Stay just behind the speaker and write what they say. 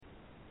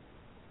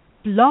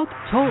Blog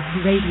Talk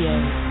Radio.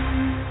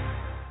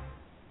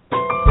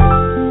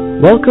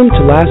 Welcome to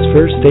Last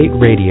First Date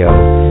Radio,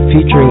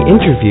 featuring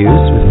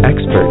interviews with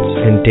experts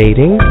in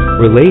dating,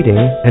 relating,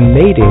 and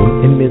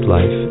mating in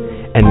midlife.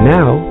 And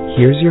now,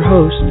 here's your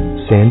host,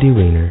 Sandy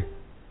Weiner.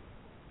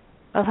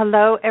 Well,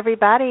 hello,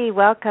 everybody.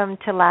 Welcome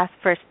to Last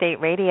First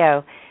Date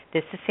Radio.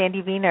 This is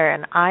Sandy Weiner,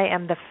 and I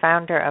am the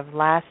founder of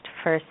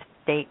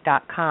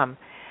LastFirstDate.com.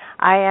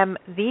 I am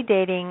the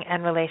dating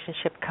and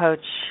relationship coach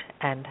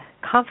and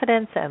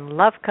confidence and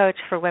love coach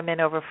for women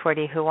over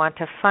 40 who want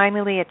to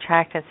finally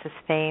attract and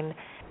sustain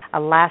a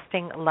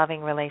lasting,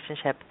 loving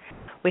relationship.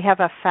 We have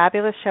a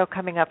fabulous show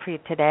coming up for you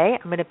today.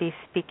 I'm going to be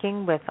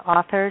speaking with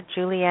author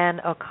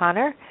Julianne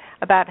O'Connor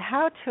about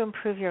how to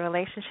improve your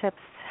relationships,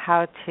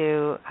 how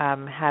to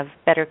have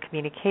better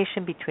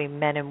communication between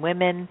men and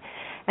women,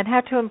 and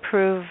how to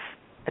improve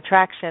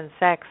attraction,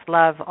 sex,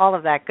 love, all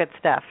of that good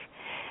stuff.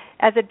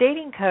 As a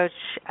dating coach,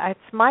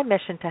 it's my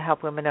mission to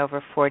help women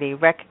over 40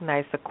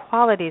 recognize the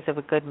qualities of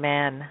a good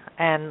man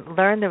and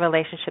learn the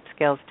relationship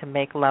skills to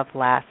make love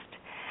last.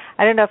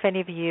 I don't know if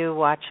any of you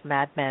watch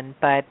Mad Men,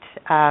 but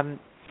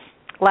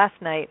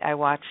last night I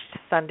watched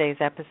Sunday's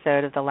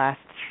episode of the last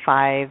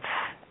 5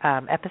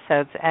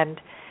 episodes, and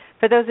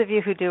for those of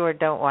you who do or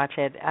don't watch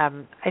it,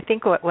 I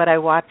think what I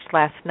watched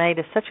last night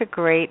is such a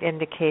great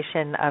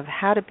indication of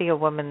how to be a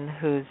woman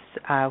who's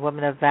a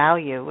woman of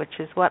value, which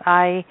is what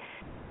I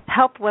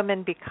help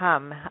women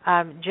become.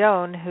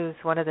 Joan, who's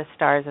one of the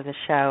stars of the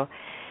show,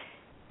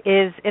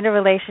 is in a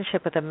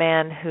relationship with a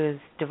man who's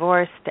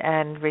divorced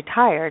and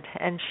retired,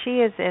 and she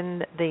is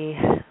in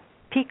the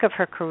peak of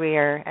her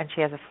career, and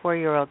she has a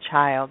 4-year-old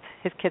child.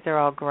 His kids are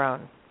all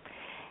grown.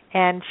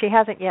 And she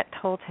hasn't yet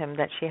told him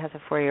that she has a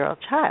 4-year-old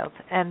child.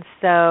 And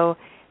so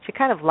she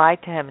kind of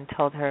lied to him and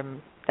told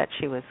him that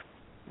she was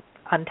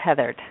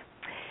untethered.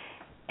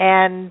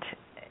 And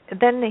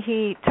then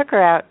he took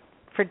her out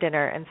for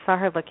dinner and saw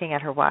her looking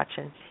at her watch,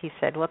 and he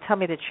said, well, tell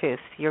me the truth.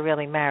 You're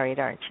really married,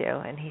 aren't you?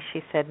 And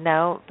she said,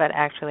 no, but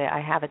actually I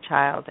have a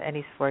child, and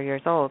he's 4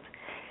 years old.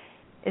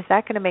 Is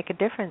that going to make a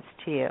difference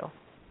to you?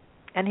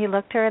 And he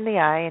looked her in the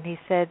eye, and he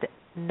said,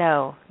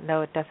 no,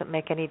 it doesn't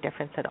make any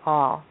difference at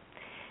all.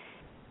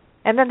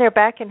 And then they're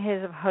back in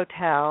his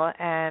hotel,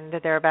 and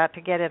they're about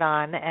to get it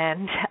on,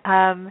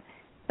 and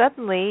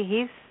suddenly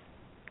he's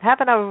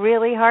having a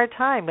really hard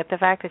time with the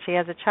fact that she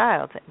has a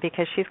child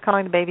because she's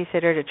calling the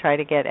babysitter to try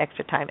to get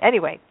extra time.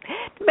 Anyway,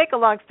 to make a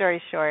long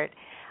story short,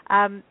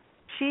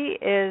 she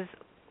is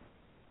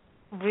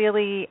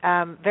really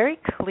very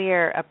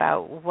clear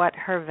about what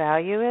her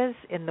value is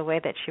in the way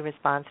that she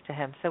responds to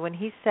him. So when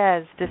he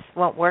says, this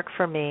won't work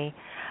for me,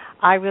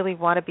 I really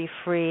want to be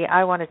free,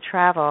 I want to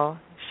travel,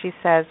 she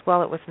says,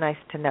 well, it was nice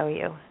to know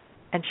you.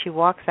 And she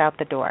walks out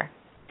the door.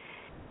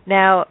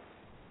 Now,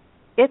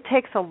 it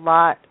takes a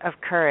lot of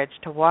courage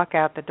to walk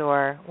out the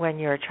door when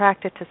you're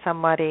attracted to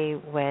somebody,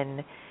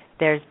 when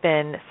there's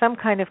been some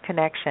kind of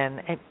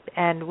connection.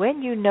 And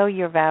when you know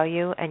your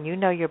value and you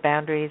know your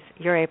boundaries,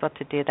 you're able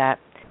to do that.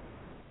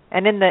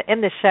 And in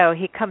the show,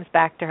 he comes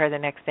back to her the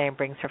next day and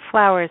brings her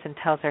flowers and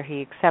tells her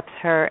he accepts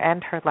her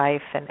and her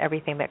life and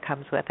everything that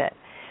comes with it.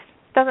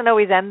 It doesn't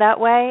always end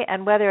that way,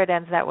 and whether it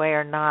ends that way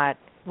or not,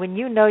 when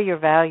you know your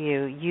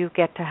value, you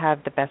get to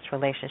have the best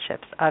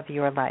relationships of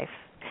your life.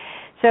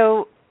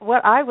 So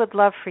what I would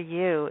love for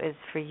you is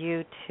for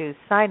you to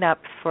sign up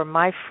for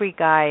my free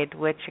guide,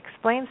 which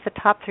explains the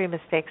top 3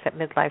 mistakes that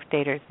midlife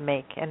daters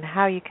make and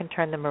how you can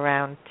turn them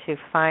around to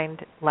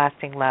find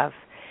lasting love.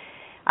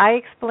 I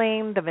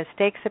explain the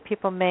mistakes that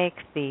people make,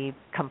 the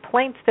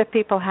complaints that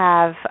people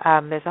have.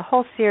 There's a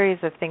whole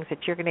series of things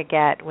that you're going to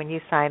get when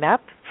you sign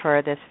up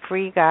for this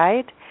free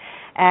guide.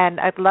 And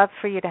I'd love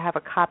for you to have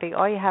a copy.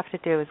 All you have to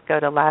do is go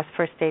to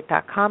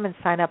lastfirstdate.com and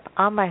sign up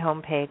on my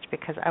homepage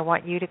because I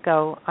want you to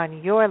go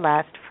on your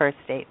last first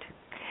date.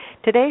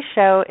 Today's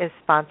show is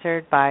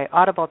sponsored by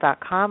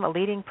Audible.com, a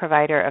leading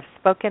provider of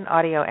spoken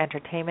audio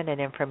entertainment and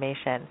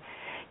information.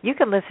 You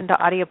can listen to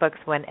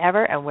audiobooks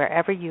whenever and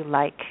wherever you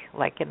like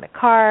in the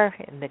car,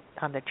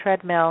 on the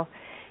treadmill.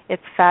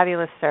 It's a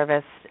fabulous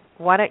service.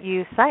 Why don't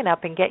you sign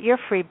up and get your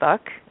free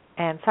book?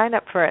 And sign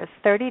up for a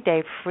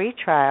 30-day free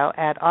trial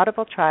at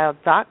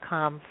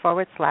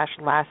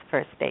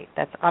audibletrial.com/lastfirstdate.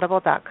 That's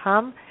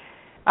audible.com,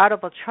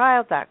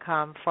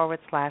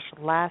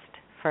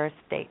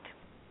 audibletrial.com/lastfirstdate.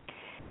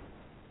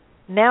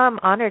 Now I'm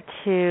honored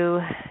to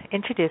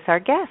introduce our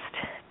guest,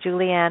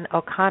 Julianne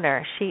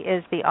O'Connor. She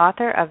is the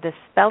author of the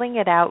Spelling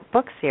It Out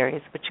book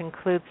series, which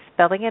includes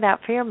Spelling It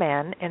Out for Your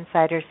Man,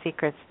 Insider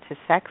Secrets to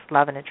Sex,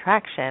 Love, and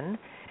Attraction,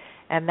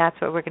 and that's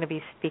what we're going to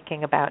be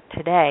speaking about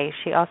today.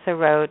 She also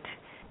wrote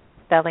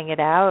Spelling It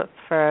Out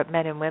for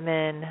Men and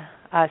Women,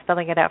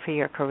 Spelling It Out for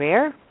Your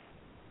Career,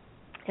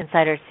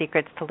 Insider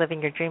Secrets to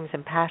Living Your Dreams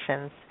and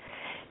Passions.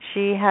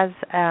 She has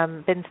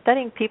been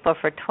studying people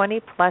for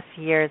 20-plus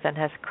years and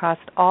has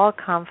crossed all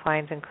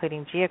confines,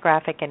 including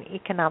geographic and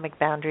economic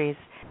boundaries,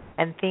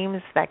 and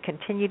themes that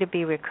continue to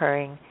be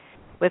recurring.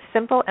 With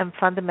simple and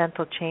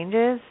fundamental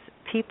changes,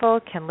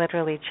 people can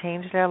literally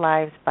change their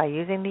lives by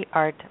using the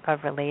art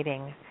of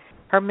relating.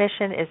 Her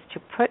mission is to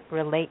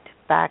relate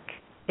back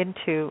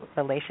into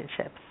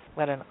relationships.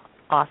 What an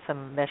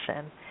awesome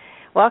mission.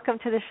 Welcome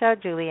to the show,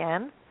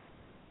 Julianne.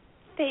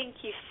 Thank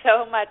you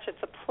so much.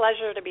 It's a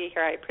pleasure to be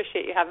here. I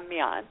appreciate you having me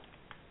on.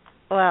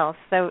 Well,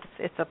 so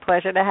it's a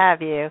pleasure to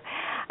have you.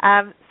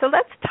 So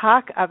let's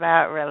talk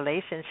about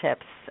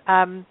relationships.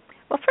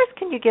 Well, first,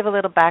 can you give a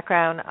little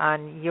background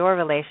on your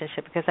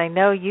relationship? Because I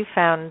know you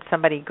found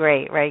somebody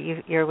great, right?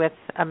 You're with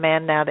a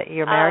man now that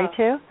you're married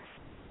to?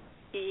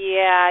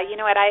 Yeah, you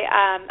know what?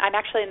 I'm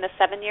actually in the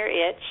 7-year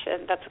itch,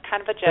 and that's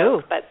kind of a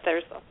joke, but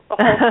there's a whole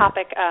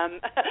topic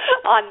on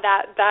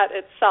that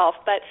itself.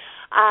 But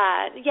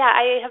yeah,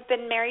 I have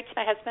been married to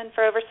my husband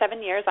for over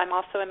 7 years. I'm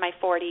also in my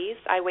 40s.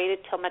 I waited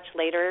till much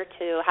later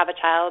to have a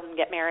child and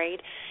get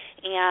married,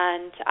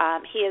 and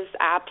he is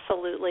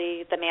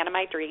absolutely the man of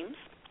my dreams.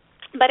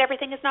 But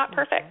everything is not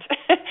perfect.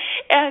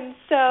 And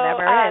so,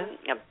 never is.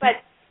 But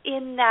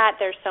in that,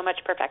 there's so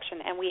much perfection,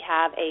 and we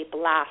have a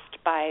blast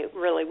by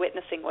really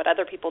witnessing what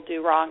other people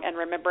do wrong and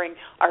remembering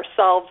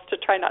ourselves to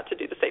try not to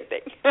do the same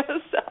thing.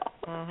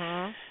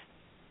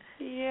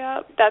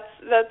 Yeah, that's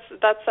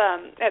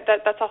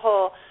a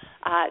whole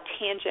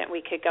tangent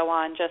we could go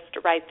on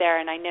just right there.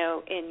 And I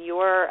know in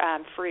your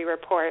free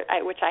report,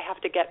 which I have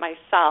to get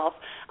myself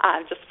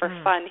just for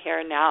fun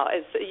here now,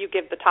 is you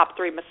give the top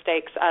 3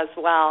 mistakes as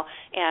well.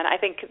 And I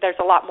think there's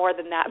a lot more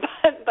than that.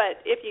 But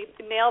if you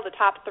nail the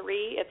top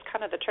 3, it's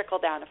kind of the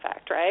trickle-down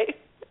effect, right?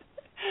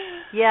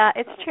 Yeah,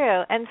 it's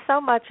true. And so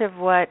much of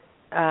what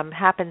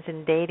happens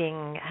in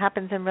dating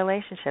happens in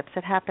relationships.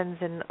 It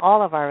happens in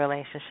all of our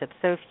relationships.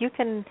 So if you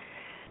can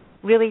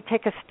really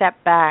take a step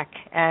back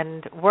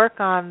and work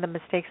on the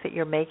mistakes that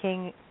you're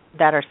making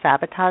that are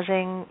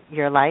sabotaging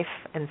your life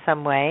in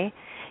some way,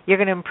 you're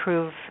going to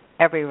improve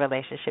every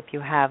relationship you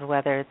have,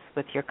 whether it's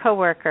with your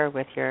coworker,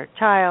 with your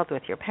child,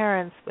 with your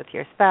parents, with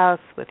your spouse,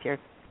 with your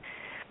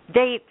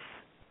dates.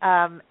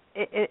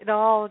 It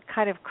all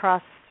kind of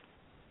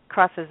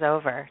crosses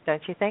over,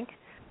 don't you think?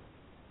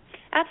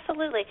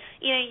 Absolutely.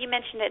 You know, you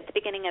mentioned at the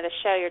beginning of the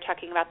show, you're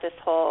talking about this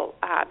whole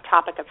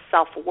topic of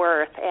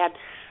self-worth, and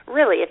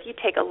really, if you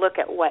take a look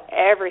at what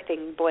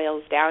everything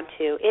boils down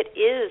to, it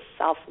is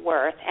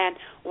self-worth. And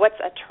what's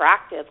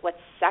attractive,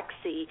 what's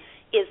sexy,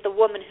 is the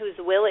woman who's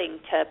willing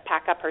to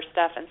pack up her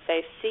stuff and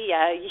say, see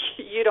ya,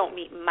 you don't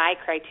meet my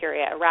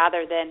criteria,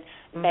 rather than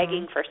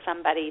begging for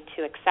somebody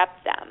to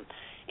accept them.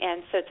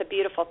 And so it's a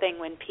beautiful thing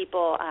when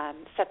people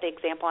set the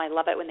example. I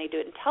love it when they do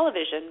it in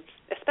television,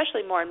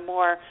 especially more and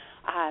more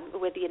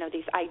with, you know,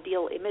 these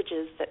ideal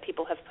images that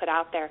people have put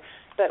out there.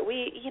 But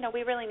we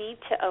really need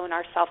to own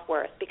our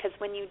self-worth, because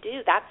when you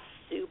do, that's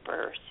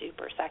super,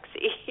 super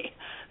sexy.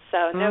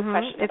 So no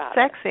question about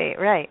it. It's sexy,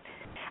 right.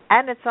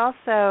 And it's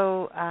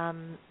also,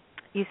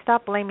 you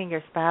stop blaming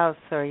your spouse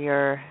or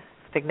your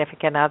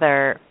significant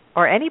other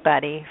or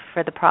anybody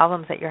for the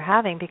problems that you're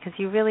having, because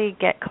you really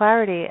get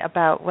clarity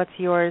about what's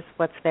yours,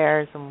 what's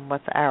theirs, and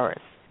what's ours.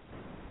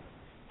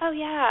 Oh,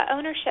 yeah,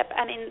 ownership.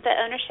 I mean, the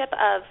ownership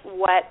of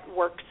what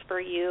works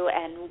for you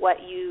and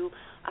what you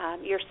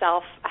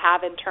yourself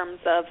have in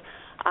terms of,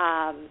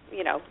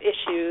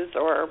 issues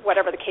or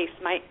whatever the case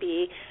might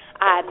be.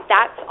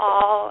 That's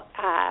all,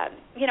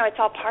 it's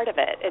all part of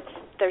it.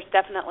 There's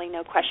definitely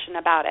no question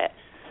about it.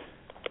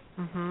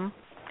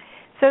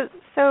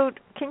 So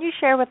can you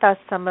share with us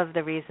some of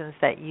the reasons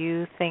that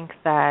you think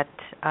that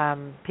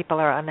people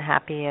are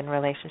unhappy in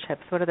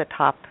relationships? What are the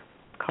top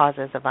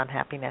causes of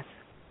unhappiness?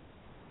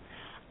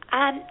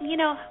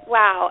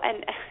 Wow.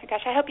 And,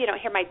 gosh, I hope you don't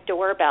hear my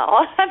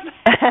doorbell.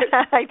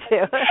 I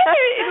do.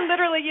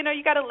 Literally,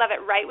 you got to love it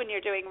right when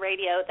you're doing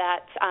radio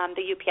that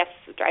the UPS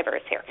driver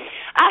is here.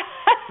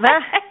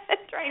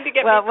 Trying to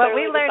get well, me what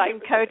we learned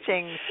in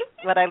coaching,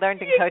 what I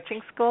learned in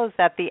coaching school is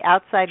that the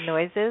outside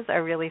noises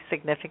are really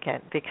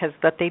significant, because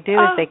what they do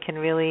is they can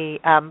really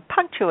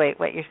punctuate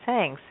what you're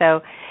saying.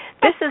 So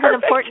this is an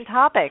important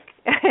topic.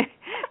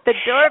 The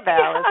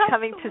doorbell is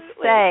coming to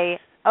say,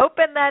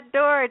 open that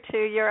door to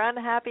your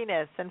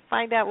unhappiness and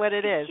find out what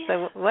it is.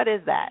 Yeah. So what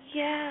is that?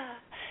 Yeah.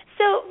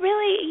 So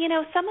really,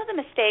 some of the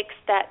mistakes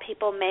that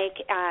people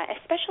make,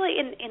 especially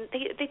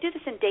they do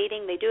this in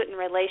dating, they do it in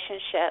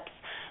relationships,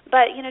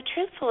 but,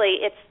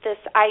 truthfully, it's this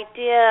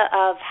idea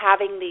of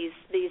having these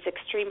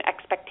extreme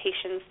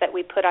expectations that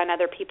we put on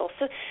other people.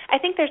 So I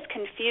think there's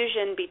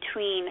confusion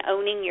between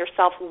owning your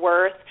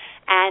self-worth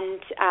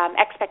and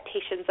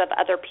expectations of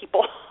other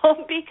people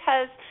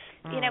because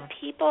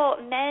people,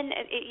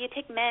 you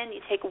take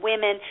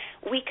women,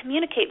 we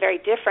communicate very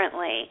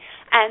differently.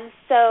 And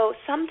so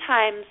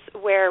sometimes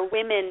where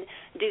women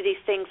do these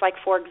things, like,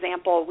 for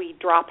example, we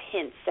drop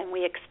hints and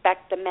we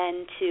expect the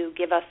men to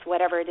give us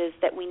whatever it is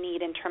that we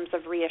need in terms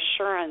of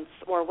reassurance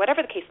or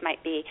whatever the case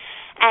might be.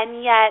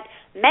 And yet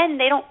men,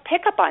 they don't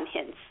pick up on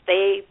hints.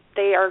 They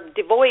are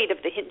devoid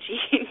of the hint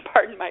gene,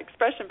 pardon my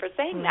expression for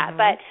saying that.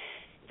 But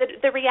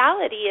the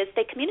reality is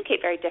they communicate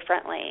very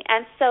differently.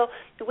 And so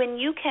when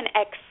you can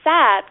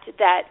accept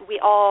that we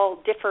all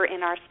differ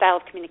in our style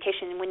of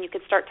communication, and when you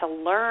can start to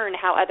learn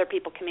how other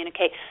people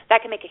communicate,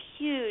 that can make a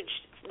huge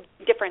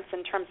difference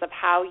in terms of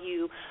how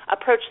you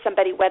approach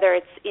somebody, whether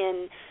it's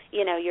in,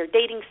 your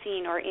dating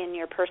scene or in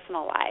your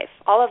personal life.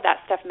 All of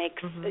that stuff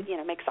makes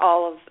makes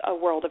all of a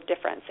world of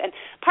difference. And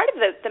part of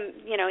the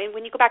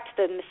when you go back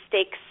to the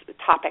mistakes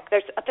topic,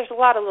 there's a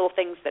lot of little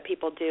things that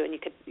people do, and you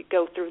could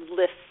go through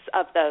lists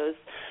of those.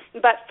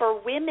 But for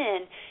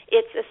women,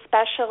 it's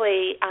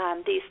especially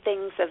these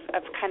things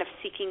of kind of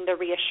seeking the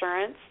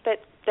reassurance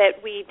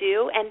that we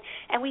do,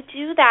 and we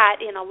do that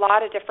in a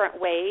lot of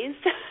different ways.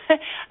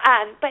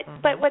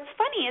 But what's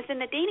funny is in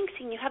the dating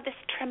scene, you have this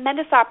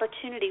tremendous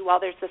opportunity while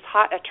there's this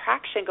hot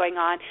attraction going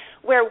on,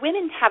 where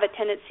women have a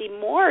tendency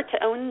more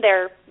to own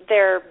their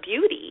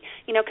beauty,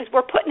 because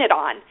we're putting it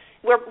on.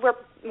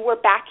 We're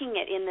backing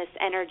it in this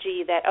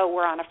energy that,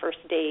 we're on a first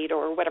date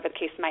or whatever the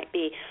case might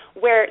be.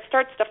 Where it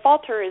starts to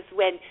falter is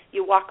when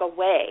you walk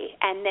away,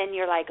 and then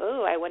you're like,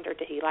 I wonder,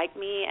 did he like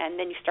me? And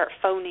then you start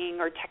phoning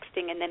or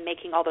texting and then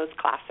making all those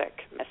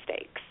classic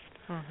mistakes.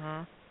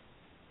 Mm-hmm.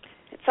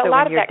 It's a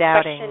lot of that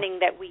doubting. Questioning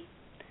that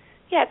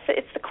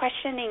it's the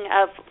questioning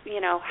of,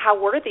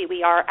 how worthy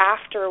we are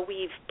after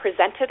we've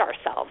presented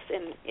ourselves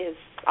is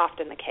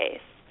often the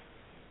case.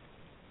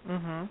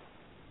 Mhm.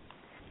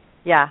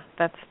 Yeah,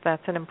 that's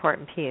an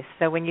important piece.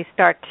 So when you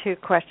start to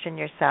question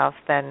yourself,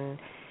 then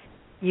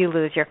you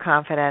lose your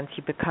confidence,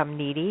 you become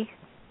needy.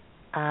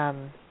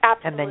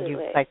 Absolutely. And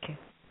then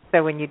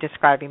so when you're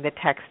describing the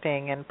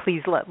texting and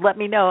please let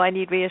me know, I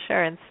need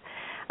reassurance.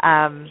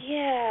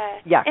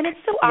 Yeah. And it's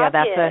so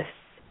obvious.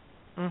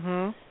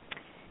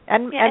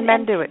 And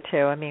men do it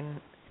too. I mean,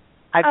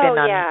 I've been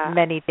on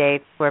many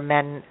dates where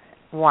men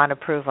want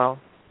approval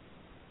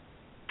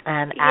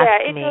and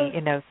ask me,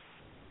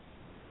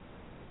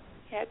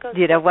 Yeah, it goes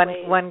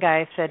one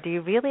guy said, "Do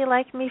you really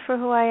like me for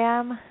who I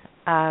am?"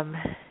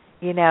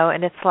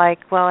 And it's like,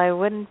 well, I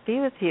wouldn't be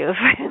with you if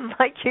I didn't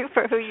like you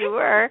for who you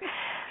were.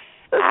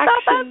 So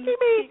stop asking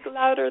me. Speak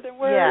louder than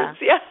words.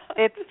 Yeah.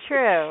 It's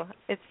true.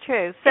 It's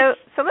true. So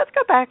let's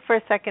go back for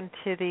a second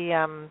to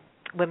the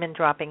women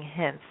dropping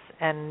hints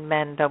and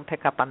men don't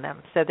pick up on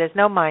them. So there's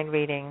no mind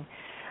reading.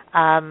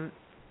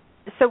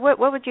 So what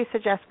would you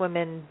suggest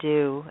women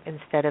do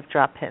instead of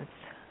drop hints?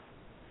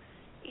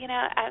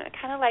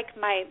 Kind of like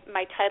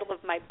my title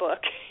of my book,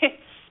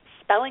 it's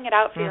spelling it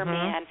out for your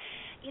man.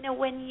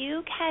 When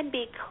you can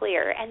be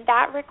clear, and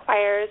that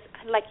requires,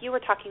 like you were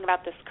talking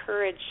about, this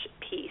courage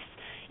piece.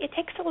 It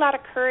takes a lot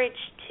of courage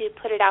to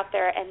put it out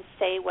there and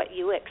say what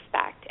you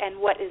expect and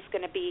what is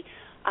going to be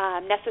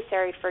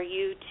necessary for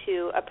you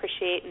to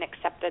appreciate and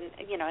accept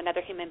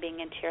another human being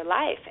into your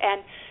life.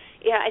 And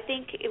I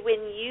think when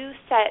you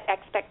set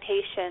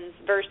expectations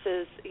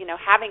versus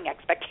having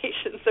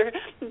expectations are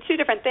two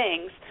different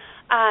things.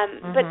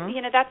 But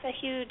that's a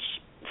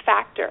huge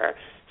factor.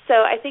 So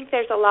I think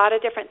there's a lot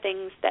of different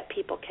things that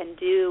people can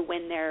do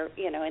when they're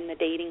in the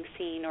dating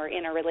scene or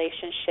in a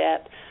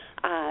relationship.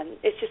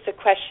 It's just a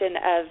question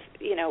of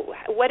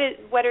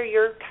what are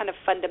your kind of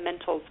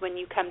fundamentals when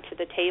you come to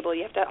the table.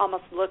 You have to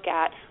almost look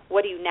at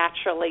what do you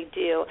naturally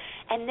do,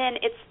 and then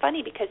it's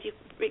funny because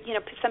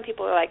some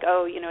people are like,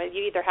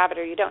 you either have it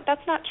or you don't.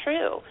 That's not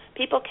true.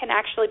 People can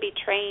actually be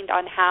trained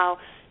on how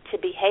to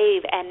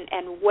behave,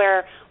 and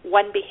where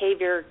one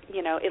behavior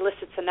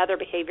elicits another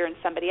behavior in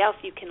somebody else,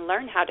 you can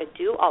learn how to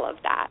do all of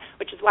that,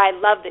 which is why I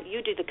love that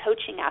you do the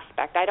coaching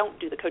aspect. I don't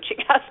do the coaching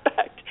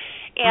aspect,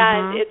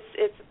 and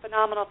it's a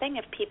phenomenal thing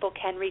if people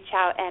can reach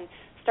out and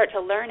start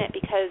to learn it,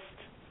 because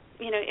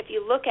if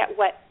you look at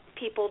what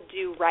people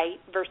do right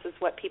versus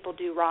what people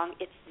do wrong,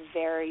 it's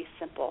very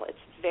simple. It's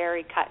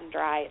very cut and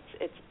dry.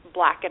 It's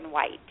black and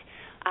white.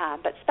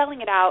 But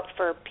spelling it out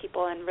for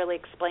people and really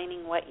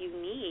explaining what you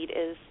need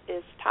is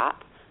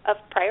top of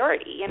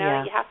priority. You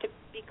have to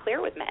be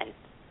clear with men.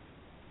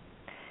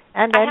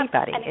 And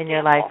anybody in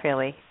your life,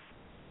 really.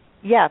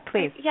 Yeah,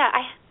 please. Yeah,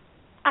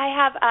 I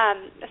have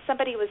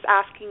somebody was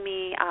asking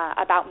me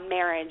about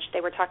marriage. They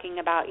were talking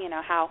about,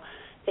 how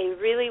they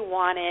really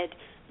wanted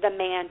the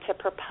man to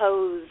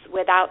propose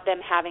without them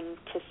having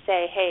to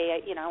say, hey,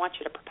 I want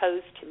you to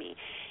propose to me.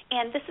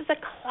 And this is a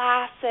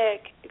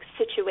classic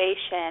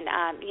situation.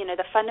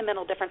 The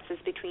fundamental differences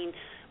between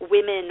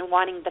women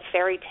wanting the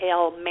fairy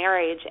tale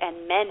marriage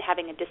and men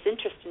having a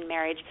disinterest in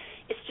marriage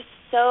is just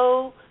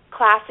so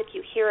classic.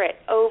 You hear it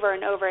over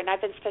and over. And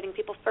I've been studying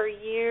people for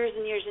years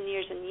and years and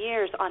years and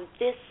years on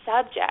this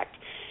subject.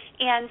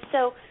 And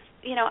so,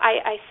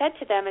 I said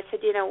to them, I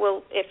said,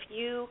 well, if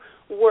you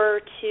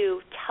were to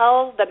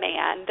tell the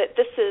man that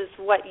this is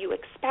what you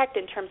expect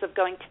in terms of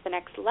going to the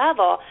next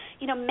level,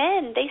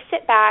 men, they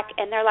sit back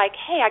and they're like,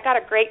 hey, I got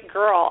a great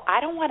girl. I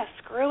don't want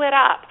to screw it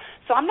up.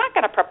 So I'm not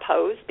going to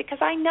propose because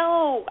I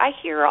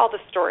hear all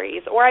the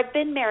stories, or I've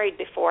been married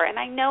before and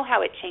I know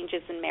how it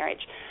changes in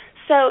marriage.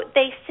 So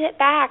they sit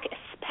back,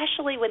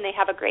 especially when they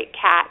have a great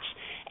catch,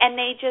 and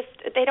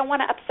they don't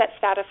want to upset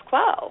status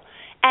quo.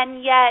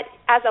 And yet,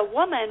 as a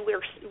woman,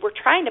 we're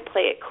trying to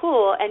play it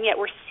cool, and yet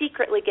we're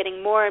secretly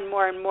getting more and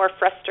more and more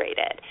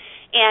frustrated.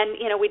 And,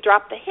 we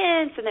drop the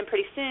hints, and then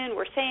pretty soon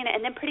we're saying it,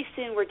 and then pretty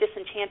soon we're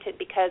disenchanted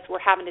because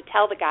we're having to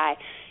tell the guy.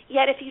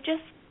 Yet if you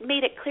just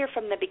made it clear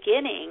from the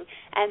beginning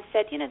and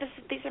said,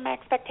 these are my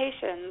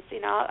expectations.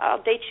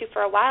 I'll date you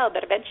for a while,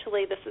 but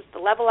eventually this is the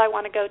level I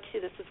want to go to.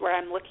 This is where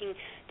I'm looking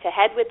to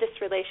head with this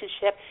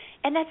relationship.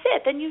 And that's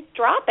it. Then you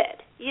drop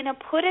it.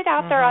 Put it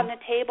out there on the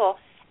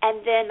table,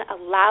 and then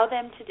allow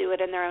them to do it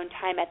in their own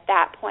time at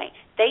that point.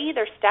 They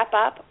either step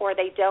up or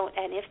they don't,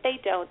 and if they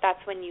don't, that's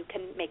when you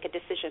can make a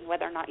decision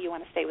whether or not you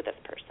want to stay with this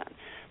person.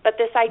 But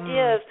this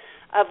idea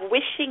of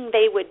wishing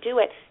they would do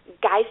it,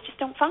 guys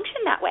just don't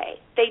function that way.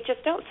 They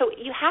just don't. So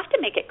you have to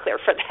make it clear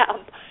for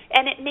them,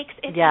 and it makes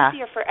it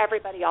easier for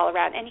everybody all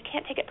around, and you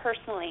can't take it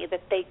personally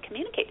that they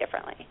communicate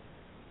differently.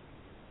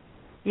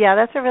 Yeah,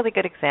 that's a really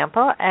good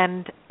example,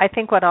 and I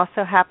think what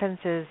also happens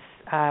is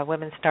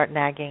women start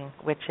nagging,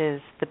 which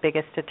is the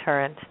biggest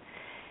deterrent.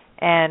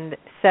 And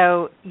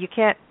so you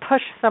can't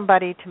push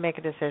somebody to make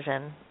a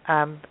decision,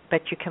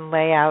 but you can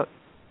lay out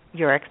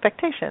your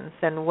expectations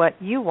and what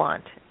you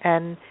want.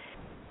 And,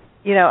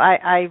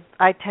 I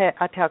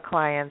tell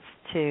clients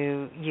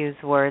to use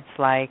words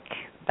like,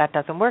 that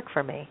doesn't work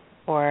for me,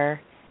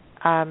 or,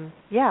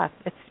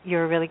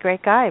 you're a really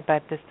great guy,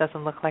 but this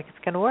doesn't look like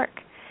it's going to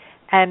work.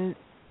 And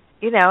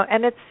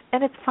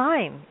and it's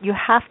fine. You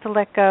have to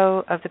let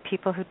go of the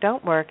people who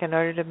don't work in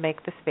order to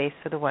make the space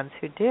for the ones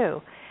who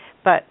do.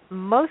 But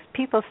most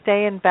people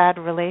stay in bad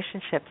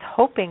relationships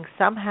hoping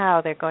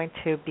somehow they're going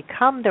to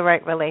become the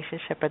right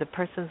relationship, or the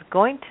person's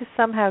going to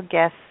somehow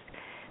guess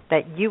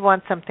that you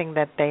want something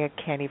that they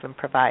can't even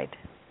provide.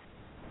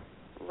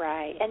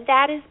 Right, and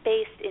that is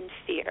based in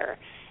fear.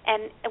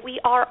 And we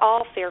are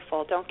all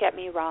fearful, don't get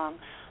me wrong.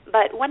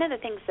 But one of the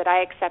things that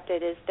I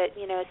accepted is that,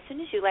 as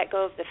soon as you let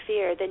go of the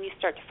fear, then you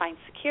start to find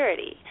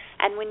security.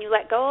 And when you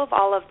let go of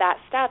all of that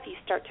stuff, you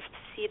start to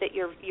see that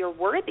you're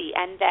worthy,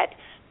 and that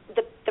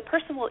the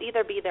person will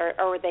either be there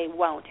or they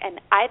won't.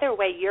 And either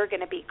way, you're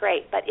going to be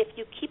great. But if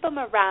you keep them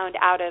around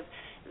out of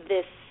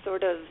this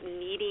sort of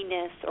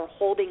neediness or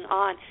holding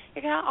on,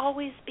 you're going to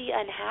always be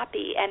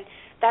unhappy. And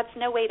that's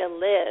no way to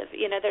live.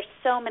 There's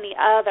so many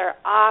other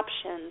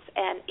options,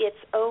 and it's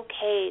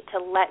okay to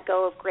let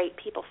go of great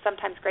people.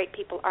 Sometimes great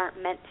people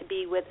aren't meant to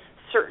be with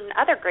certain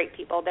other great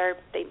people.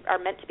 They are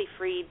meant to be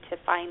freed to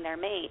find their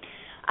mate.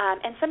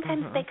 And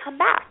sometimes they come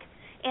back,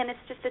 and it's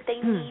just that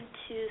they need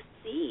to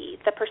see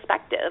the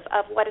perspective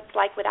of what it's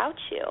like without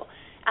you.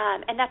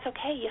 And that's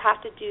okay. You have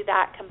to do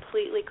that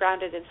completely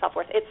grounded in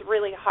self-worth. It's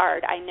really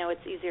hard. I know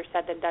it's easier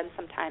said than done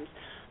sometimes.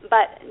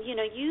 But,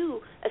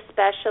 you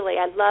especially,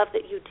 I love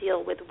that you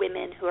deal with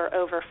women who are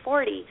over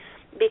 40,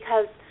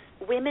 because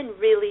women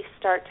really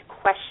start to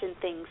question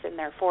things in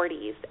their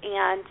 40s.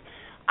 And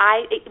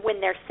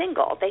when they're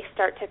single, they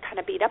start to kind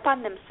of beat up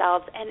on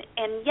themselves. And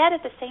yet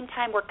at the same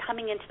time, we're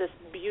coming into this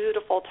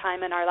beautiful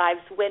time in our lives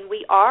when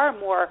we are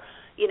more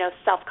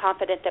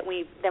self-confident than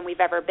we've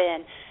ever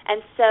been.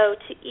 And so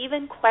to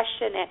even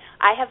question it,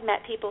 I have met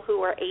people who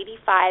were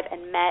 85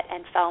 and met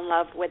and fell in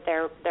love with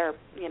their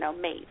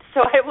mates.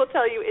 So I will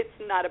tell you, it's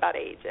not about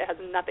age. It has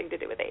nothing to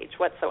do with age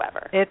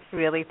whatsoever. It's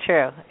really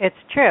true. It's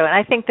true. And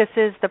I think this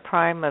is the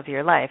prime of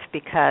your life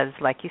because,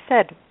 like you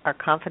said, our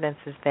confidence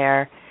is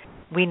there.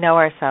 We know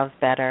ourselves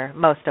better,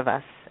 most of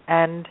us.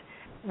 And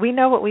we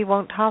know what we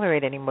won't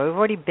tolerate anymore. We've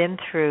already been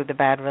through the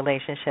bad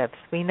relationships.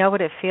 We know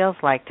what it feels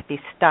like to be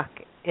stuck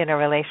in a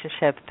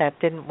relationship that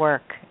didn't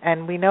work,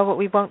 and we know what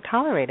we won't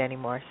tolerate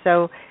anymore.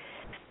 So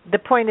the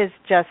point is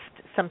just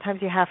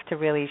sometimes you have to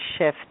really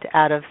shift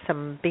out of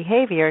some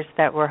behaviors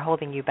that were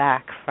holding you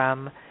back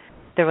from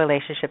the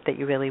relationship that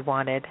you really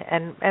wanted.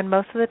 And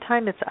most of the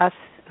time it's us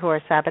who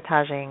are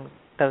sabotaging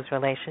those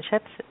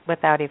relationships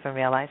without even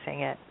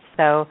realizing it.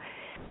 So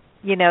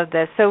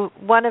so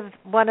one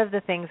of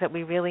the things that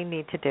we really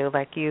need to do,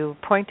 like you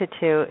pointed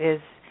to, is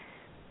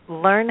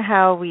learn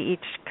how we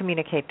each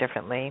communicate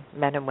differently,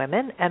 men and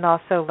women, and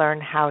also learn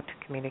how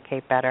to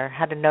communicate better,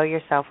 how to know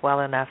yourself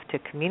well enough to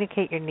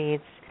communicate your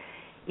needs,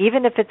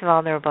 even if it's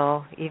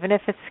vulnerable, even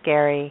if it's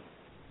scary,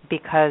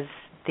 because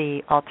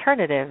the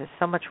alternative is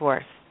so much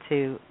worse,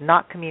 to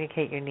not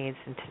communicate your needs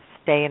and to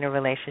stay in a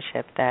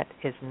relationship that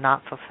is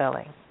not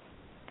fulfilling.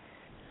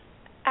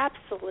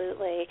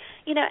 Absolutely.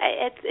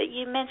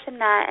 You mentioned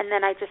that, and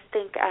then I just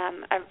think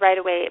right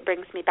away it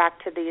brings me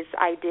back to these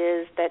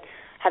ideas that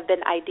have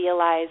been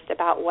idealized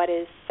about what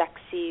is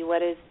sexy,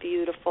 what is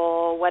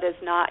beautiful, what is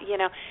not,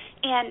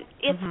 and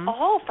it's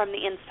all from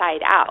the inside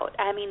out.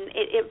 I mean,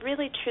 it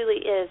really truly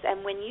is.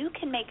 And when you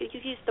can you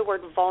use the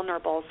word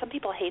vulnerable. Some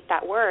people hate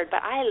that word, but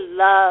I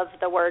love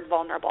the word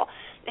vulnerable.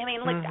 I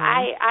mean, look,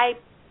 I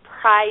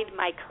pride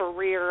my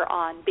career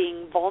on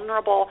being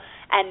vulnerable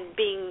and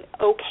being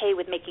okay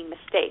with making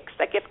mistakes.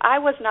 Like, if I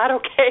was not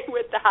okay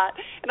with that,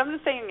 and I'm not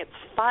saying it's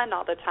fun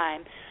all the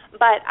time,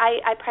 but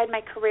I pride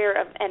my career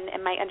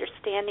and my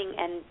understanding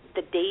and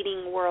the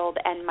dating world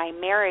and my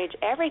marriage.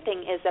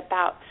 Everything is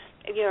about,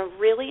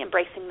 really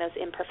embracing those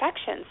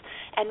imperfections.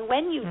 And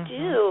when you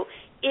do,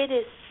 it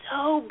is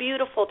so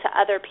beautiful to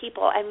other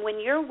people. And when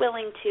you're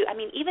willing to, I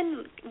mean,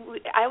 even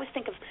I always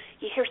think of,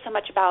 you hear so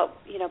much about,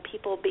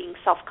 people being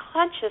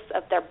self-conscious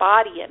of their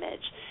body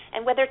image.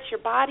 And whether it's your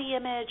body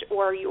image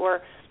or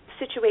your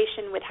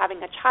situation with having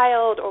a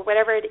child or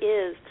whatever it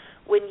is,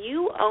 when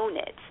you own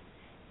it,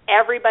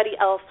 everybody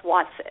else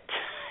wants it.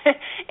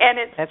 And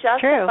it's That's just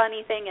true. a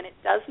funny thing, and it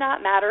does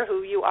not matter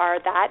who you are.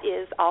 That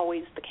is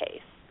always the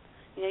case.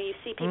 You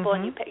see people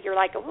and you're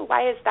like, oh,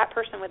 why is that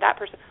person with that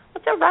person?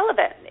 Well, it's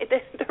irrelevant.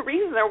 The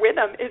reason they're with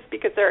them is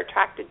because they're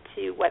attracted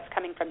to what's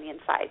coming from the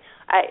inside.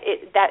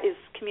 That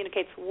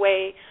communicates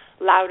way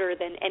louder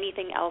than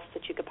anything else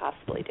that you could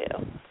possibly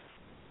do.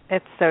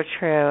 It's so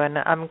true, and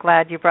I'm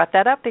glad you brought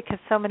that up because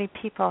so many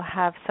people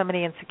have so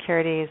many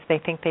insecurities. They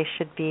think they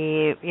should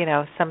be,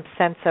 some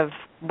sense of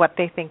what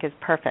they think is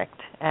perfect,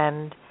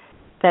 and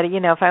that,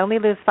 if I only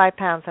lose 5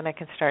 pounds, then I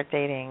can start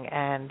dating,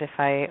 and if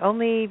I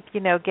only,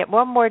 get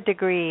one more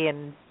degree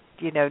and,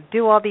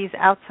 do all these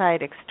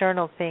outside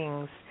external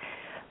things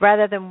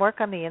rather than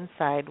work on the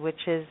inside,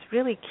 which is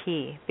really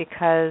key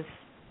because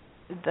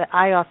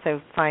I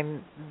also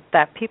find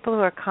that people who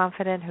are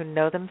confident, who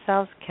know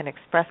themselves, can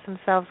express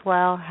themselves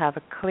well, have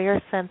a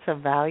clear sense of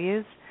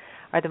values,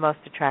 are the most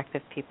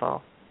attractive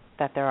people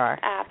that there are.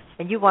 Absolutely.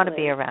 And you want to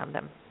be around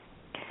them.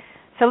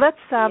 So let's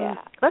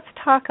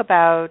talk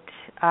about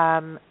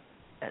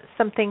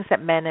some things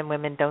that men and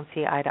women don't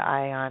see eye to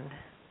eye on.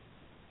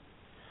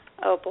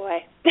 Oh boy,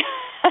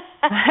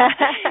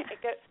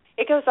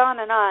 it goes on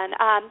and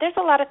on. There's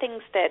a lot of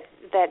things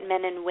that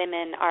men and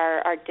women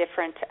are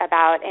different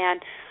about,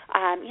 and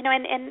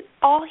and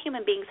all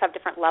human beings have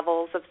different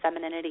levels of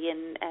femininity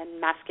and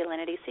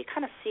masculinity, so you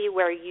kind of see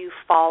where you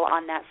fall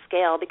on that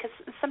scale, because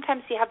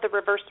sometimes you have the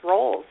reverse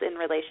roles in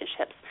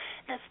relationships.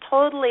 And that's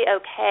totally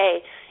okay.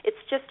 It's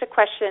just a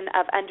question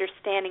of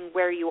understanding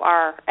where you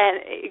are, and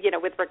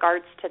with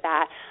regards to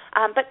that.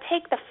 But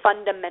take the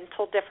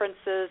fundamental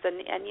differences,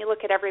 and you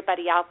look at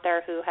everybody out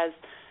there who has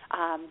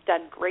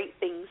done great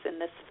things in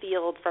this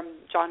field, from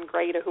John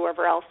Gray to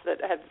whoever else that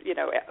have,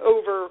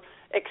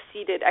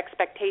 exceeded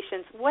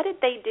expectations. What did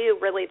they do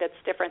really that's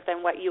different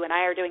than what you and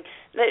I are doing?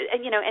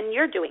 And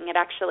you're doing it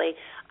actually.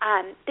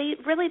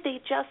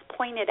 They just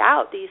pointed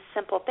out these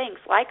simple things.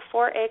 Like,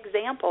 for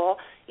example,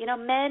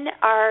 men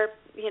are,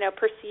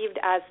 perceived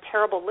as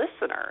terrible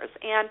listeners,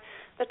 and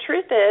the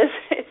truth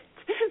is,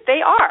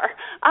 they are.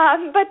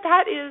 But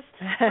that is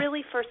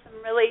really for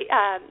some really,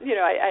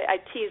 I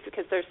tease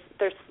because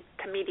there's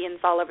comedians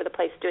all over the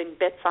place doing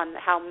bits on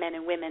how men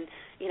and women,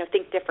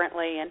 think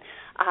differently, and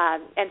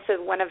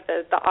so one of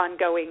the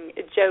ongoing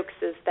jokes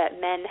is that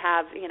men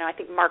have, I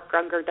think Mark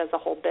Grunger does a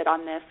whole bit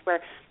on this,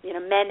 where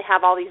men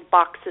have all these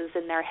boxes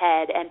in their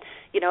head, and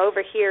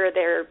over here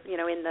they're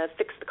in the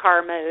fix the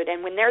car mode,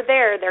 and when they're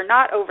there, they're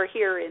not over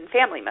here in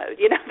family mode.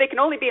 They can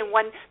only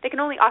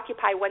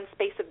occupy one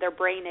space of their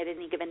brain at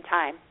any given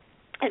time.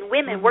 And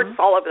women, we're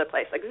just all over the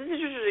place, like,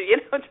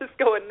 just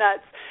going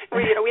nuts.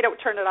 We don't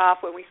turn it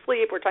off when we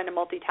sleep. We're trying to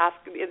multitask,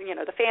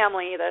 the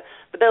family, the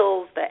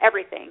bills, the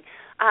everything.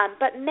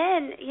 But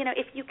men,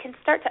 if you can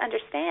start to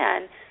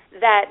understand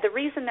that the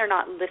reason they're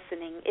not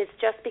listening is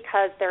just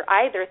because they're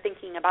either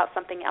thinking about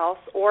something else,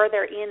 or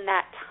they're in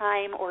that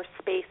time or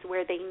space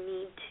where they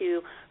need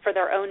to, for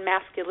their own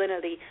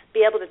masculinity,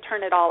 be able to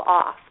turn it all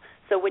off.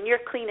 So when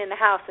you're cleaning the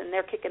house and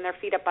they're kicking their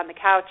feet up on the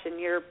couch and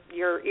you're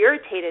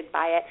irritated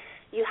by it,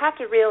 you have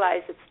to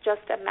realize it's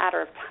just a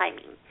matter of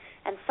timing.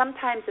 And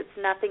sometimes it's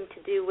nothing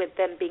to do with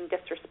them being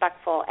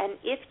disrespectful.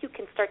 And if you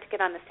can start to get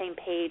on the same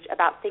page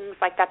about things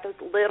like that, those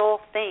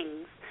little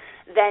things,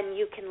 then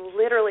you can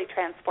literally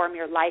transform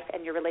your life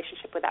and your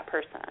relationship with that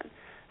person.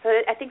 So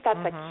I think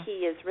that's a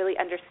key, is really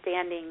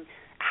understanding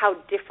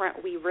how different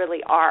we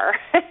really are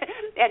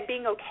and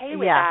being okay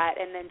with that,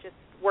 and then just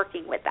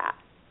working with that.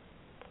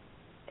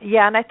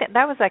 Yeah, and I think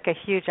that was like a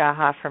huge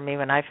aha for me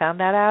when I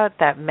found that out,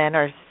 that men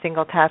are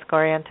single task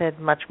oriented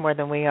much more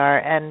than we are,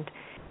 and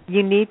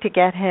you need to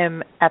get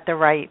him at the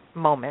right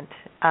moment.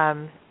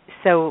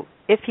 So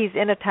if he's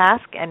in a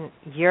task and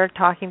you're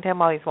talking to him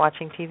while he's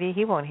watching TV,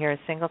 he won't hear a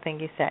single thing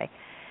you say.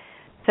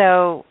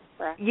 So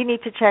you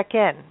need to check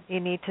in. You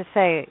need to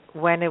say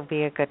when it would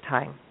be a good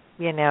time,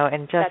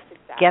 and just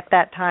get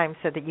that time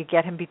so that you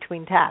get him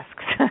between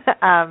tasks.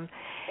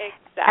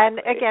 And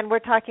again, we're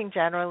talking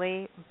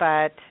generally,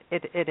 but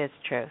it is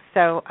true.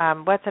 So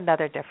what's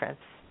another difference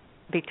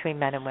between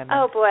men and women?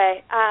 Oh,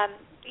 boy.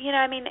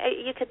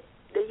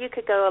 You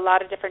could go a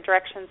lot of different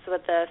directions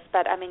with this,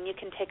 but, you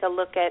can take a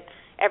look at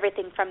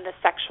everything from the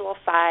sexual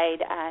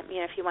side,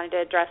 if you wanted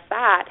to address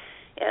that.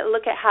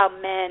 Look at how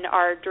men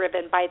are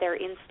driven by their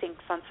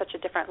instincts on such a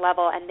different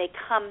level, and they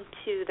come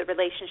to the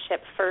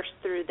relationship first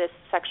through this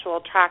sexual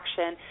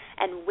attraction,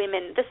 and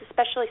women, this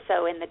especially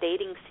so in the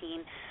dating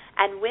scene,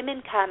 and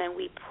women come and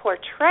we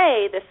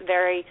portray this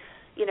very,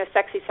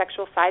 sexy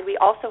sexual side. We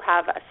also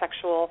have a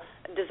sexual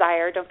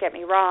desire, don't get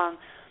me wrong,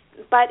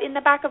 but in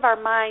the back of our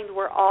mind,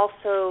 we're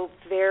also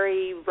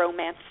very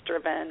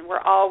romance-driven.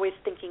 We're always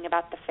thinking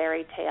about the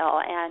fairy tale,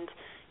 and,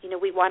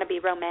 we want to be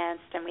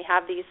romanced, and we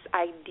have these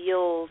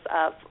ideals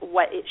of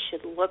what it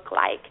should look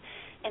like.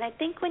 And I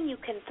think when you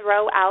can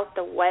throw out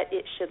the what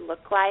it should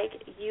look like,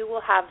 you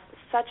will have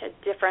such a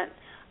different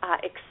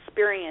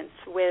experience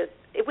with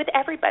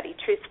everybody,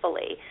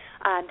 truthfully,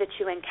 that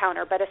you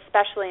encounter, but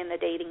especially in the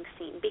dating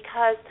scene,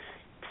 because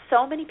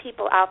so many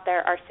people out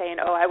there are saying,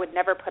 oh, I would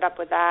never put up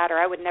with that, or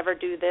I would never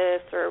do this,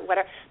 or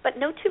whatever. But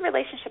no two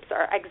relationships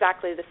are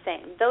exactly the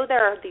same. Though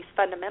there are these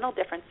fundamental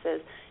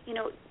differences,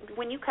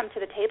 when you come to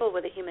the table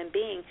with a human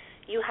being,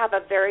 you have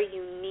a very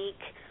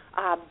unique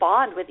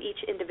bond with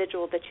each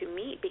individual that you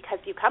meet, because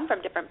you come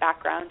from different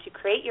backgrounds. You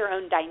create your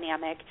own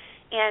dynamic,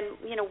 and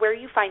where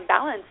you find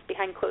balance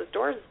behind closed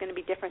doors is going to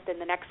be different than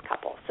the next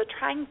couple. So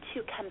trying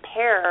to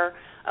compare,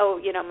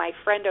 my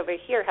friend over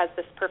here has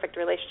this perfect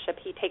relationship,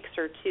 he takes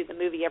her to the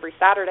movie every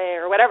Saturday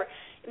or whatever,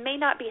 it may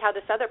not be how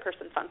this other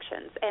person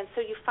functions. And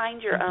so you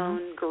find your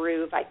own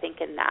groove, I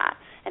think, in that,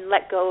 and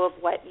let go of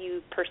what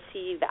you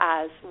perceive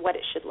as what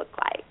it should look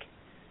like.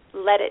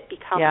 Let it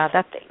become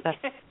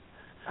something.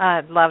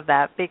 I love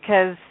that,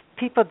 because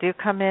people do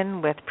come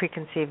in with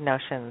preconceived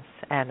notions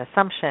and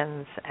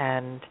assumptions,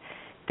 and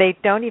they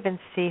don't even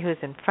see who's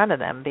in front of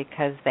them,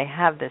 because they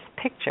have this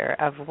picture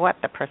of what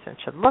the person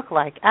should look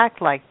like,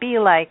 act like, be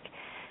like.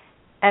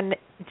 And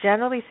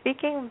generally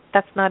speaking,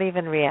 that's not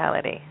even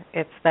reality.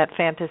 It's that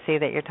fantasy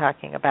that you're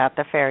talking about,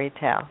 the fairy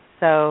tale.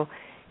 So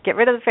get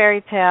rid of the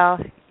fairy tale,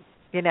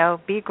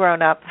 be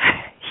grown up.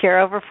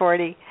 You're over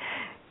 40,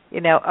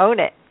 own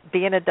it.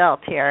 Be an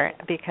adult here,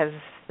 because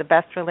the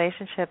best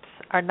relationships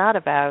are not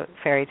about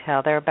fairy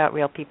tale. They're about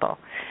real people.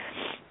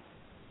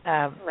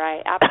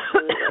 Right,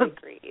 absolutely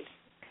agreed.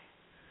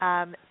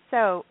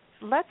 So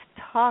let's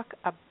talk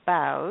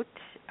about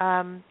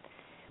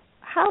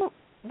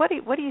what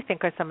do you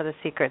think are some of the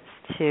secrets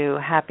to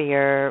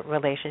happier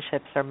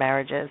relationships or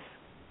marriages?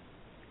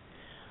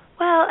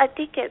 Well, I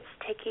think it's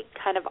taking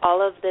kind of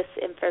all of this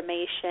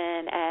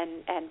information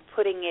and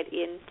putting it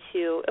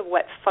into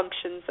what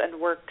functions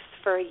and works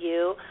for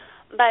you.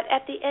 But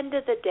at the end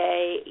of the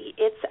day,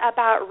 it's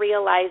about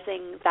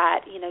realizing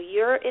that,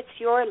 it's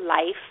your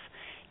life,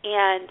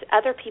 and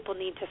other people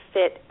need to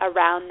fit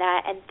around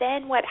that. And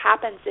then what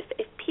happens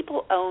if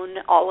people own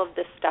all of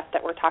this stuff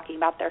that we're talking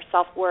about, their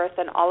self-worth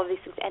and all of these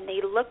things, and they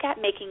look at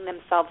making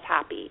themselves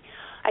happy,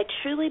 I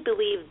truly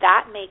believe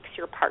that makes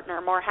your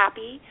partner more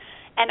happy.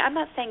 And I'm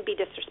not saying be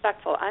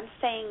disrespectful. I'm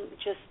saying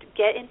just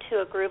get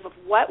into a groove of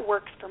what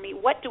works for me,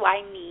 what do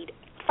I need.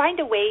 Find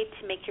a way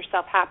to make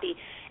yourself happy.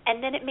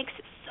 And then it makes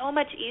it so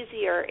much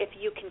easier if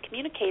you can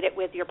communicate it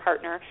with your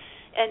partner.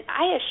 And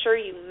I assure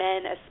you,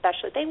 men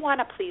especially, they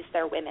want to please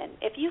their women.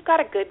 If you've got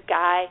a good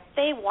guy,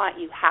 they want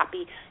you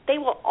happy. They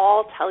will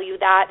all tell you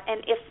that.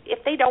 And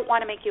if they don't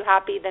want to make you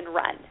happy, then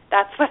run.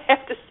 That's what I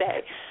have to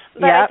say.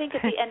 But I think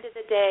at the end of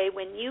the day,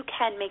 when you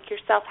can make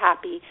yourself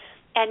happy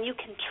and you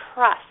can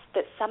trust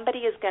that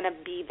somebody is going to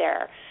be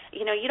there,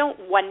 you don't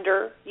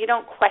wonder, you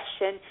don't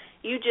question,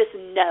 you just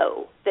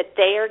know that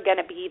they are going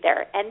to be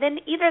there. And then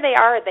either they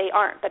are or they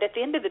aren't. But at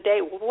the end of the day,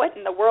 what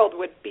in the world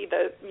would be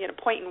the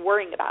point in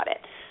worrying about it?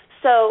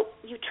 So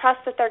you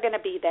trust that they're going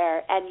to be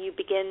there, and you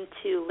begin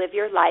to live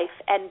your life,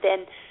 and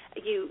then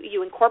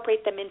you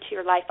incorporate them into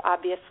your life,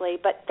 obviously.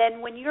 But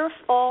then when you're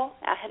full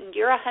and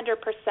you're 100%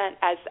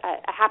 as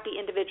a happy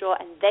individual,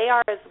 and they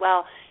are as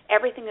well,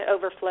 everything that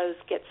overflows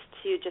gets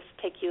to just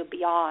take you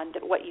beyond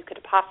what you could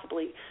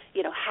possibly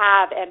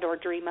have and or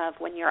dream of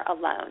when you're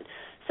alone.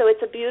 So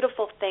it's a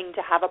beautiful thing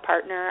to have a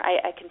partner.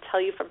 I can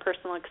tell you from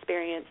personal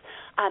experience.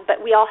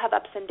 But we all have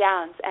ups and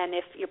downs. And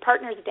if your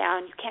partner's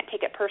down, you can't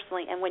take it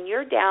personally. And when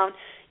you're down,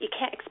 you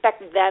can't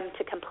expect them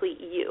to complete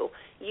you.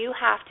 You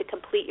have to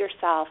complete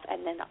yourself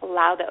and then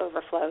allow the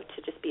overflow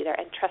to just be there.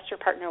 And trust your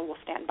partner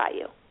will stand by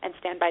you and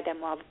stand by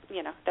them while,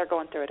 they're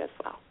going through it as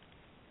well.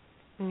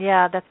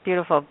 Yeah, that's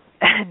beautiful.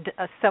 And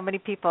so many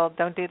people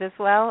don't do this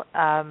well,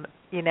 and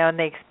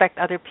they expect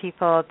other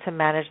people to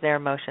manage their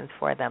emotions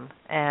for them.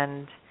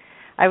 And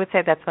I would say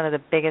that's one of the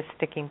biggest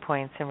sticking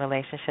points in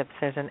relationships.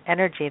 There's an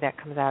energy that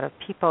comes out of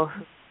people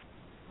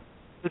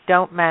who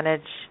don't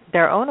manage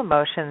their own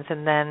emotions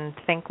and then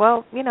think,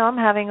 well, I'm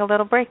having a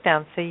little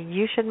breakdown, so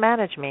you should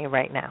manage me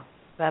right now.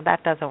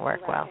 That doesn't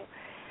work well.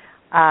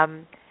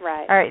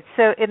 Right. All right.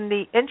 So in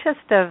the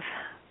interest of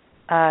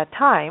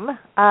time,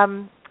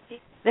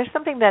 there's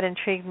something that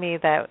intrigued me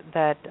that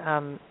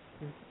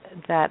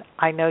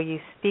I know you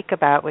speak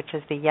about, which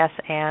is the yes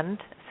and.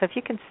 So if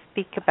you can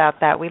speak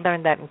about that, we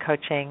learned that in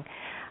coaching.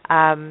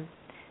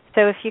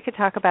 So if you could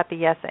talk about the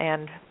yes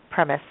and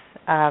premise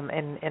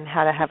and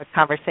how to have a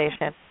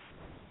conversation,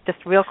 just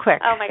real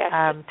quick, oh my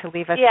gosh. To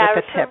leave us with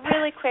a tip. Yeah, so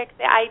really quick,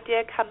 the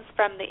idea comes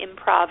from the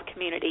improv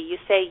community. You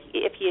say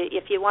if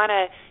you want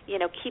to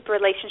keep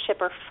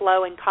relationship or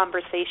flow in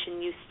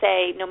conversation, you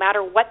say no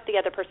matter what the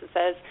other person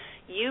says,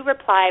 you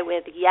reply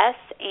with yes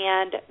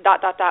and ...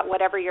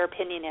 whatever your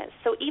opinion is.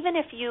 So even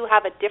if you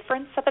have a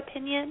difference of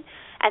opinion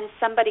and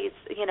somebody's,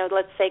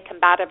 let's say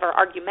combative or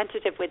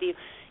argumentative with you,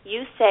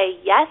 you say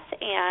yes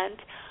and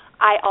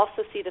I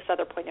also see this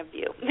other point of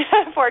view,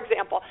 for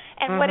example.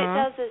 And what it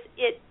does is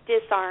it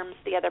disarms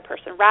the other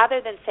person.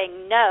 Rather than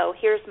saying, no,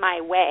 here's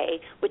my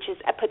way, which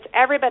puts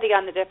everybody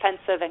on the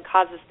defensive and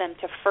causes them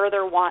to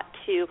further want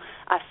to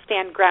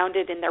stand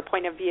grounded in their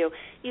point of view,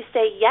 you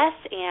say yes,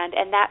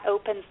 and that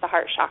opens the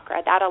heart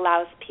chakra. That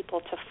allows people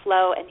to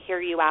flow and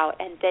hear you out,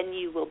 and then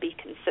you will be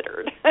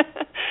considered.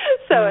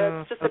 So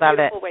it's just a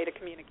beautiful way to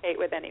communicate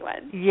with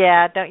anyone.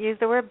 Yeah, don't use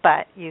the word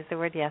but, use the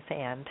word yes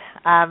and.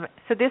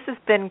 So this has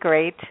been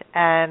great,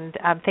 and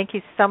thank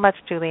you so much,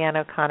 Julianne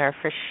O'Connor,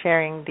 for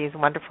sharing these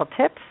wonderful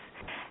tips.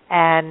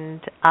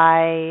 And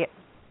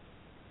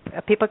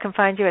people can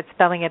find you at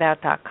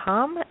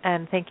spellingitout.com,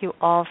 and thank you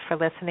all for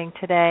listening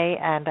today,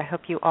 and I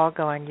hope you all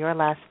go on your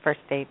last first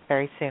date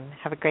very soon.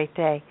 Have a great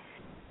day.